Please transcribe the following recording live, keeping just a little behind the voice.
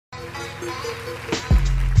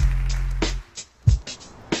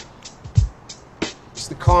It's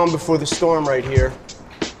the calm before the storm right here.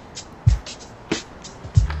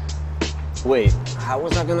 Wait, how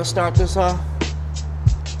was I gonna start this off?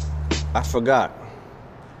 I forgot.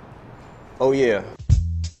 Oh yeah.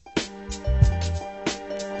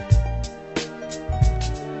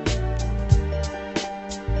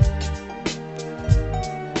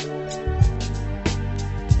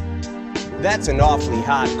 That's an awfully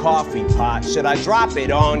hot coffee pot. Should I drop it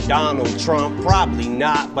on Donald Trump? Probably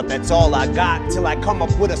not, but that's all I got till I come up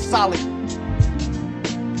with a solid.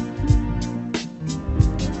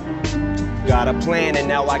 Got a plan and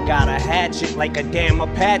now I got a hatchet like a damn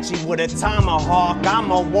Apache with a tomahawk.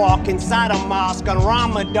 I'ma walk inside a mosque on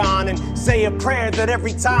Ramadan and say a prayer that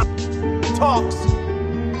every time talks,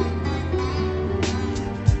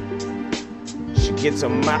 she gets a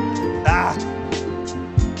mouth.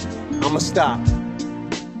 I'ma stop.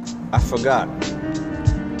 I forgot.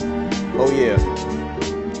 Oh yeah.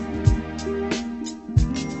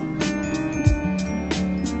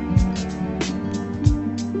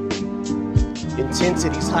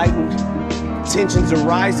 Intensity's heightened, tensions are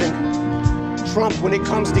rising. Trump, when it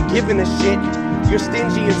comes to giving a shit, you're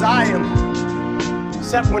stingy as I am.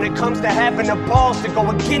 Except when it comes to having the balls to go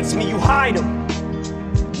against me, you hide them.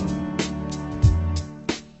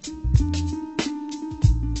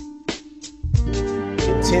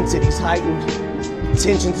 Intensity's heightened,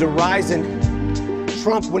 tensions are rising.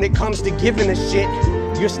 Trump, when it comes to giving a shit,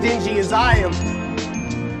 you're stingy as I am.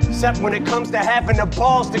 Except when it comes to having the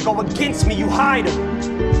balls to go against me, you hide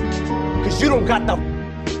them. Cause you don't got the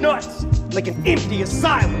nuts like an empty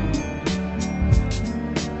asylum.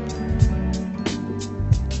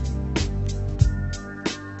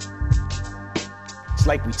 It's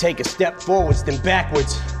like we take a step forwards, then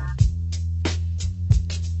backwards.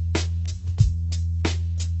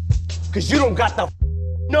 Cause you don't got the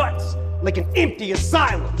nuts like an empty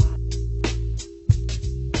asylum.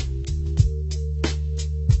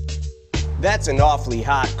 That's an awfully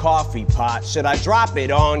hot coffee pot. Should I drop it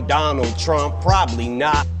on Donald Trump? Probably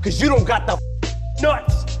not. Cause you don't got the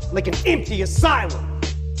nuts like an empty asylum.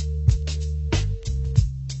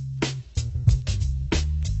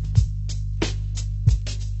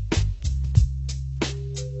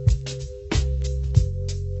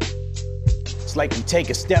 It's like you take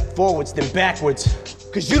a step forwards, then backwards.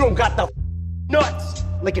 Cause you don't got the nuts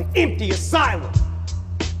like an empty asylum.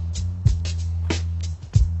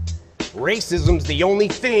 Racism's the only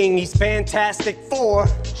thing he's fantastic for.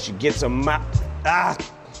 She gets a mouth.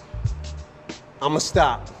 I'ma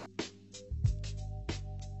stop.